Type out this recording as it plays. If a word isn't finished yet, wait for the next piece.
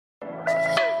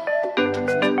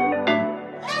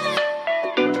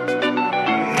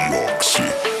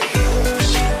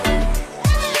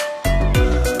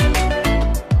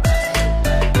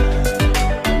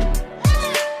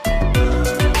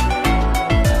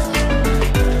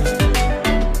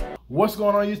What's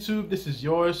going on YouTube? This is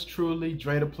yours truly,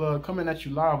 Dre the Plug, coming at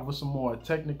you live with some more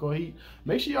technical heat.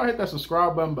 Make sure y'all hit that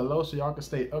subscribe button below so y'all can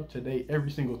stay up to date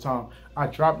every single time I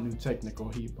drop new technical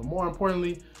heat. But more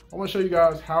importantly, I want to show you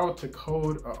guys how to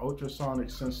code an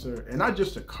ultrasonic sensor, and not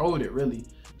just to code it really,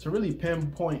 to really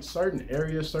pinpoint certain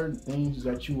areas, certain things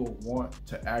that you will want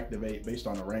to activate based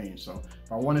on the range. So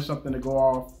if I wanted something to go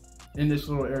off in this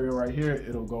little area right here,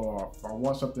 it'll go off. If I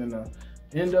want something to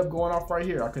end up going off right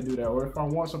here, I can do that. Or if I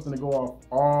want something to go off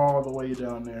all the way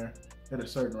down there at a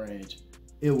certain range,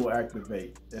 it will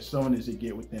activate as soon as it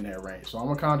get within that range. So I'm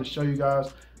gonna kind of show you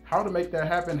guys how to make that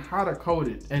happen, how to code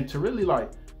it, and to really like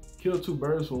kill two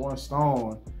birds with one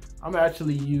stone. I'm gonna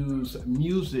actually use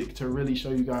music to really show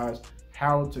you guys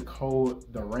how to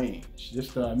code the range.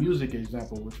 Just a music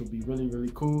example, which will be really,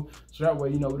 really cool. So that way,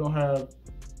 you know, we don't have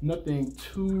nothing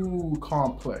too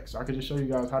complex. I could just show you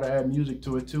guys how to add music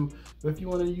to it too. But if you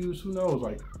want to use, who knows,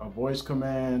 like a voice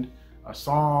command, a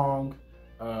song,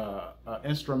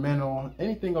 instrumental,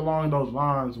 anything along those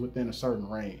lines within a certain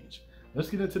range. Let's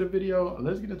get into the video.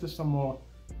 Let's get into some more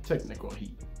technical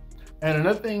heat. And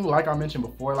another thing, like I mentioned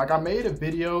before, like I made a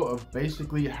video of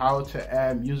basically how to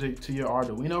add music to your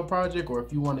Arduino project, or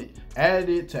if you want to add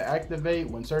it to activate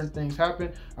when certain things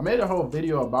happen. I made a whole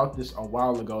video about this a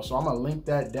while ago, so I'm gonna link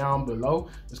that down below.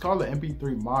 It's called the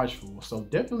MP3 module, so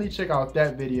definitely check out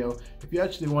that video if you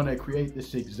actually want to create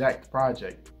this exact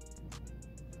project.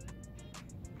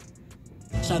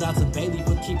 Shout out to Bailey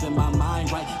for keeping my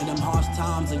mind right in them harsh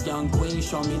times. A young queen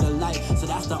showed me the light, so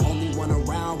that's the only one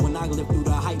around when I live through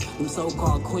the hype. Them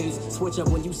so-called queens switch up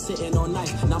when you sitting on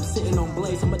knife, and I'm sitting on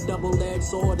blades. I'm a double-edged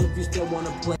sword if you still want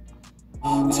to play.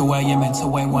 To where you meant to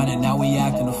where one, and now we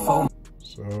acting a fool.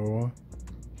 So,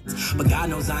 but God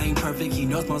knows I ain't perfect. He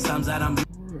knows most times that I'm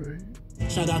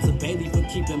right. Shout out to Bailey for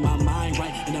keeping my mind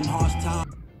right in them harsh times.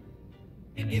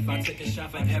 If I took a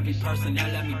shot for every person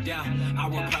that let me down, I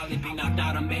would probably be knocked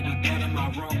out or maybe dead in my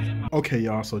room. Okay,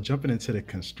 y'all, so jumping into the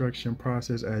construction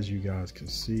process, as you guys can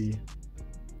see.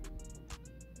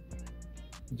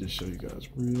 Just show you guys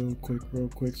real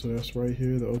quick. So that's right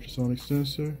here, the ultrasonic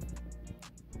sensor.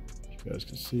 You guys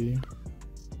can see.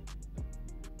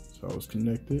 So I was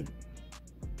connected.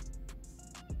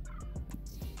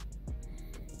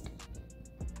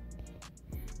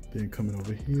 Then coming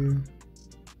over here.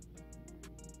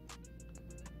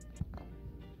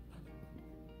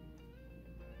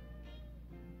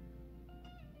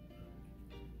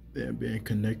 Then being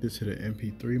connected to the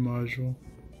MP3 module.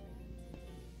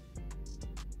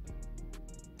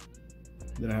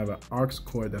 Then I have an aux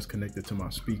cord that's connected to my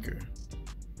speaker.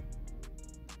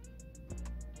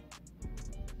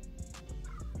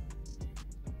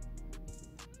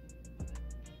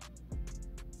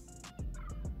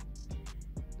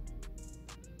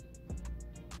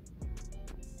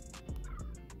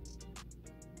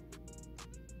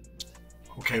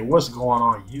 Okay, what's going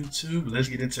on YouTube? Let's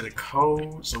get into the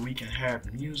code so we can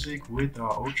have music with the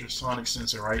ultrasonic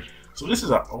sensor, right? So this is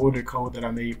an older code that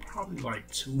I made probably like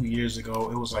 2 years ago.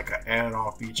 It was like an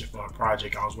add-on feature for a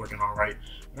project I was working on, right?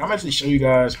 But I'm actually show you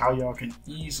guys how y'all can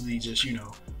easily just, you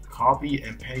know, copy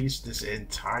and paste this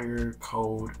entire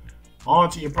code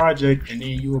onto your project, and then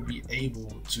you will be able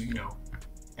to, you know,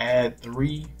 add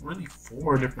 3, really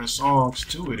 4 different songs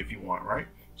to it if you want, right?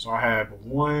 So I have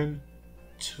 1,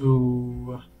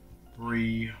 2,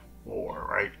 3, 4,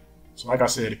 right? So like I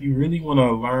said, if you really want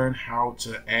to learn how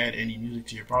to add any music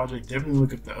to your project, definitely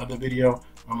look at the other video.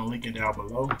 I'm gonna link it down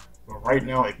below. But right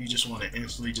now, if you just want to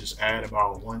instantly just add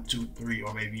about 1, 2, 3,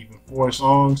 or maybe even 4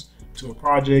 songs to a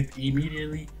project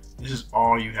immediately, this is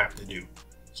all you have to do.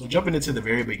 So jumping into the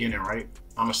very beginning, right?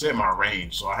 I'm gonna set my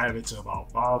range. So I have it to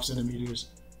about 5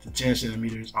 centimeters to 10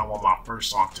 centimeters. I want my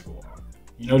first song to go on.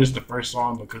 You notice the first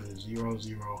song because it's 0,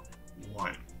 0,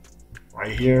 1.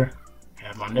 Right here,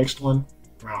 have my next one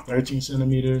around 13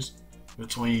 centimeters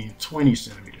between 20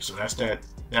 centimeters. So that's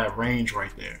that range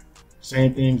right there.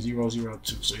 Same thing, 0, 0,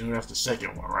 2. So you know that's the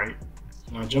second one, right?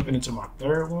 So now jumping into my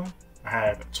third one, I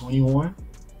have 21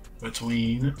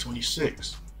 between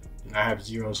 26. Then I have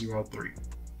 0, 0, 3.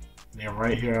 And then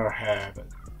right here I have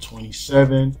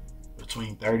 27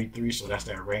 between 33. So that's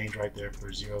that range right there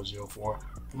for 0, 0, 4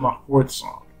 for my fourth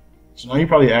song. So now you're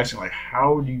probably asking, like,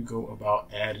 how do you go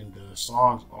about adding the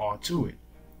songs onto it?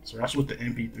 So that's with the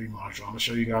MP3 module. I'm gonna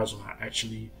show you guys when I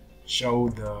actually show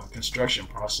the construction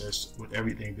process with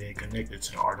everything being connected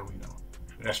to the Arduino.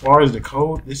 But as far as the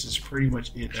code, this is pretty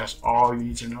much it. That's all you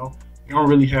need to know. You don't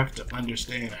really have to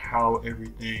understand how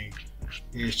everything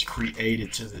is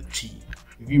created to the T.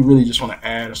 If you really just want to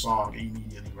add a song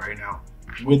immediately right now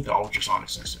with the ultrasonic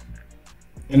sensor.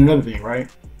 And another thing, right?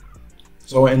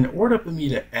 So in order for me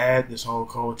to add this whole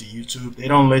code to YouTube, they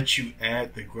don't let you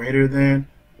add the greater than,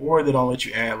 or they don't let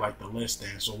you add like the less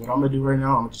than. So what I'm gonna do right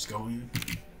now, I'm gonna just go in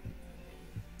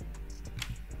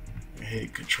and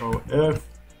hit Control F,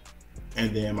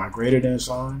 and then my greater than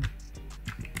sign.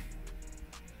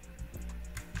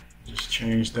 Just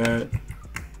change that.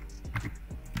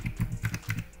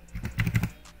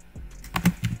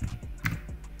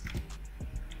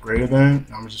 Greater than,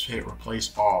 I'm gonna just hit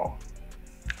replace all.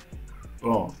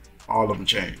 Boom, all of them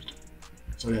changed.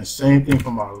 So then same thing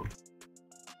for my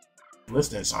less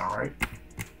than sign, right?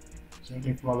 Same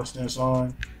thing for my less than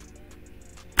sign.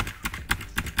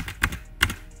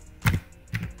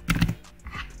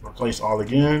 Replace all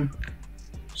again.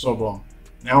 So boom.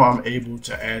 Now I'm able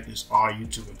to add this on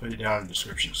YouTube and put it down in the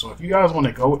description. So if you guys want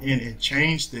to go in and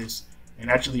change this and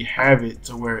actually have it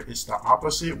to where it's the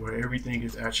opposite, where everything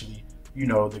is actually, you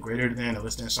know, the greater than and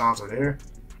less than signs are there,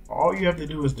 all you have to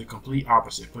do is the complete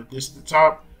opposite. Put this at the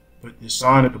top, put this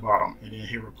sign at the bottom, and then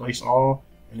hit replace all,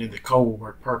 and then the code will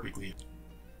work perfectly.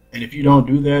 And if you don't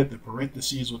do that, the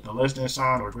parentheses with the less than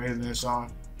sign or greater than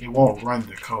sign, it won't run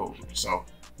the code. So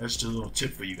that's just a little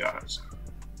tip for you guys.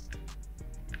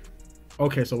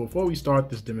 Okay, so before we start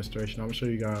this demonstration, I'm gonna show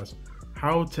you guys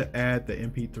how to add the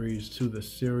MP3s to the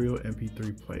Serial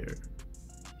MP3 player.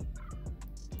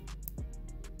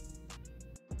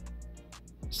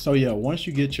 So yeah, once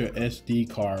you get your SD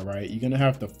card, right, you're gonna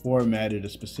have to format it a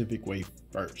specific way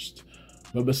first.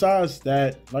 But besides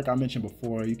that, like I mentioned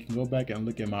before, you can go back and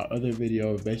look at my other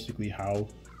video of basically how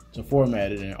to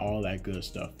format it and all that good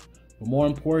stuff. But more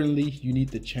importantly, you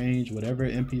need to change whatever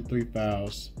MP3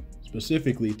 files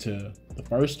specifically to the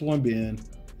first one being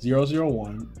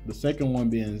 001, the second one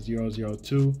being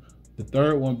 002, the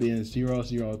third one being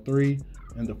 003,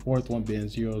 and the fourth one being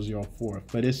 004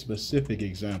 for this specific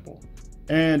example.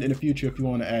 And in the future, if you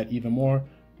want to add even more,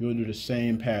 you'll do the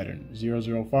same pattern,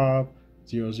 005,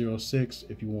 006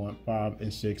 if you want 5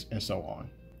 and 6 and so on.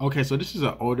 Okay, so this is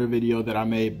an older video that I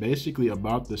made basically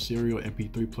about the Serial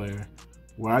MP3 player.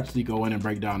 We'll actually go in and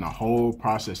break down the whole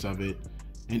process of it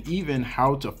and even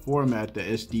how to format the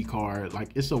SD card.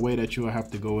 Like, it's a way that you'll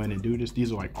have to go in and do this.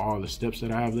 These are like all the steps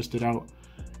that I have listed out.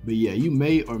 But yeah, you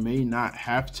may or may not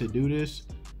have to do this.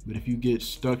 But if you get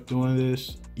stuck doing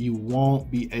this, you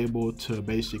won't be able to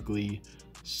basically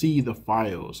see the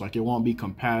files. Like, it won't be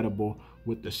compatible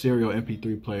with the Serial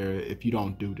MP3 player if you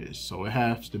don't do this. So it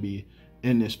has to be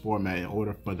in this format in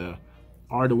order for the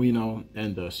Arduino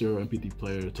and the Serial MP3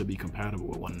 player to be compatible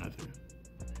with one another.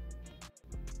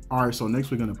 All right, so next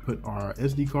we're gonna put our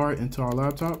SD card into our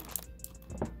laptop.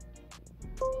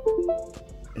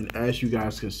 And as you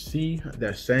guys can see,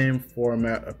 that same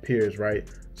format appears, right?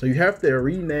 So you have to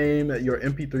rename your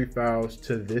MP3 files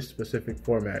to this specific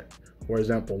format. For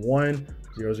example, 1,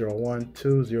 001,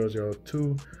 2,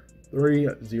 002, 3,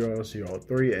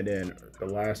 003, and then the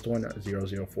last one,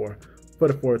 004 for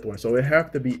the fourth one. So it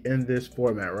have to be in this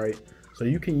format, right? So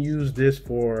you can use this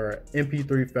for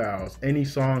MP3 files, any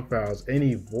song files,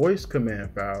 any voice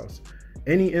command files,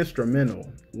 any instrumental.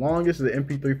 Long as the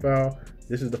MP3 file,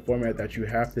 this is the format that you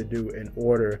have to do in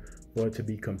order for it to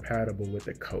be compatible with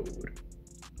the code.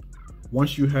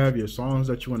 Once you have your songs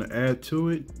that you want to add to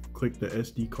it, click the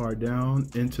SD card down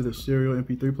into the Serial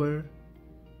MP3 player,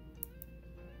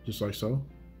 just like so.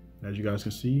 As you guys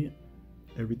can see,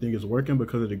 everything is working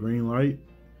because of the green light.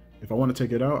 If I want to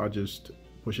take it out, I just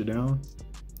push it down,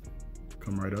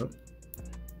 come right up.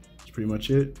 That's pretty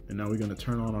much it. And now we're going to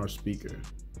turn on our speaker.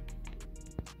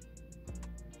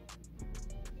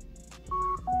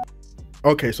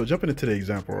 Okay, so jumping into the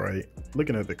example, right?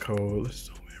 Looking at the code, let's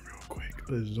zoom in real quick.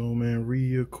 Let's zoom in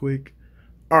real quick.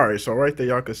 All right, so right there,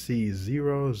 y'all can see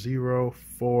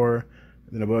 004. And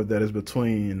then above that is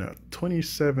between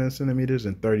 27 centimeters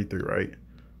and 33, right?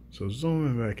 So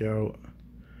zooming back out,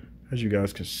 as you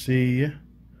guys can see,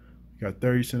 got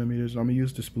 30 centimeters. I'm gonna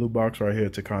use this blue box right here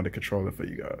to kind of control it for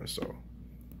you guys. So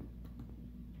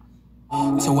 2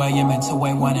 AM and 2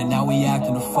 A1 and now we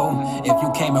acting a fool. If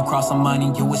you came across some money,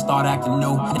 you would start acting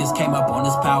new. Just came up on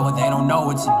this power, they don't know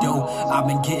what to do. I've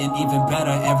been getting even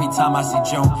better every time I see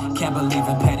Joe. Can't believe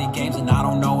in petty games and I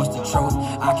don't know what's the truth.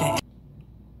 I can't.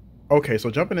 Okay, so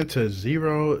jumping into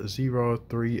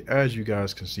 003, as you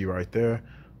guys can see right there,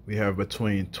 we have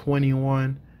between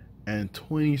 21 and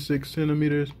 26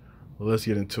 centimeters. Well, let's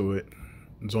get into it.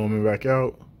 Zooming back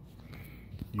out.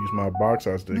 Use my box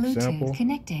as the example.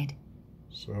 Connected.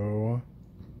 So,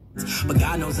 but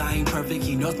God knows I ain't perfect.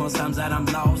 He knows most times that I'm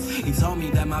lost. He told me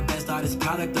that my best art is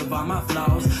product of all my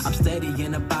flaws. I'm steady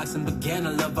in a box and began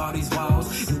to love all these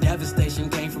walls. And devastation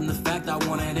came from the fact I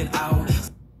wanted it out.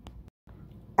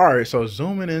 All right, so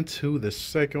zooming into the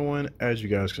second one, as you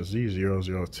guys can see,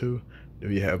 002,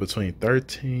 we have between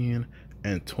 13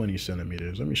 and 20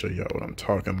 centimeters. Let me show y'all what I'm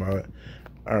talking about.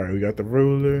 All right, we got the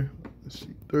ruler. Let's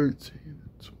see, 13 and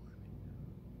 20.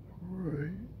 All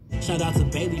right. Shout out to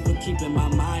Bailey for keeping my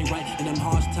mind right. In them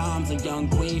harsh times, a young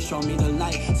queen showed me the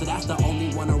light. So that's the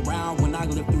only one around when I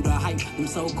live through the hype. Them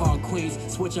so-called queens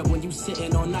switch up when you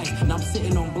sitting on nice. And I'm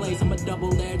sitting on blaze, I'm a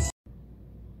double-edged.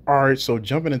 All right, so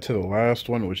jumping into the last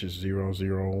one, which is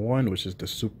 001, which is the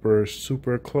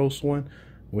super close one,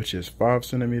 which is 5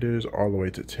 centimeters all the way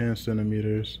to 10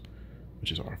 centimeters,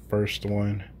 which is our first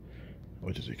one,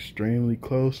 which is extremely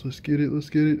close. Let's get it, let's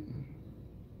get it.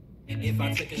 If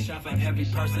I took a shot for every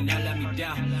person that let me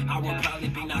down, I would probably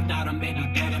be knocked out or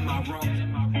maybe dead in my room.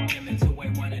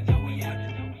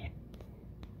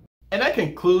 And that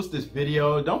concludes this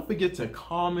video. Don't forget to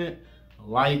comment,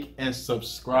 like, and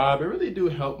subscribe. It really do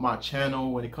help my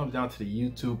channel when it comes down to the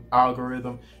YouTube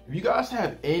algorithm. If you guys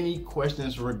have any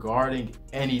questions regarding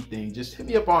anything, just hit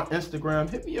me up on Instagram,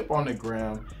 hit me up on the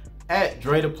gram at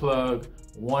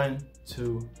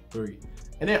DreThePlug123.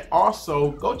 And then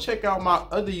also go check out my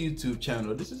other YouTube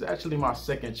channel. This is actually my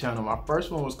second channel. My first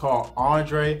one was called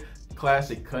Andre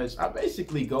ClassicCuts. I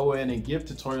basically go in and give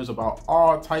tutorials about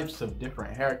all types of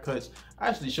different haircuts. I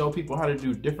actually show people how to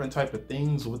do different type of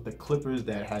things with the clippers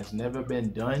that has never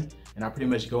been done. And I pretty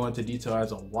much go into detail as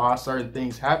to why certain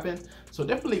things happen. So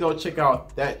definitely go check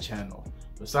out that channel.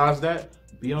 Besides that,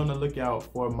 be on the lookout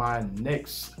for my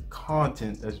next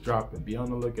content that's dropping. Be on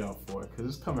the lookout for it because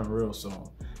it's coming real soon.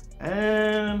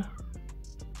 And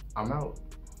I'm out.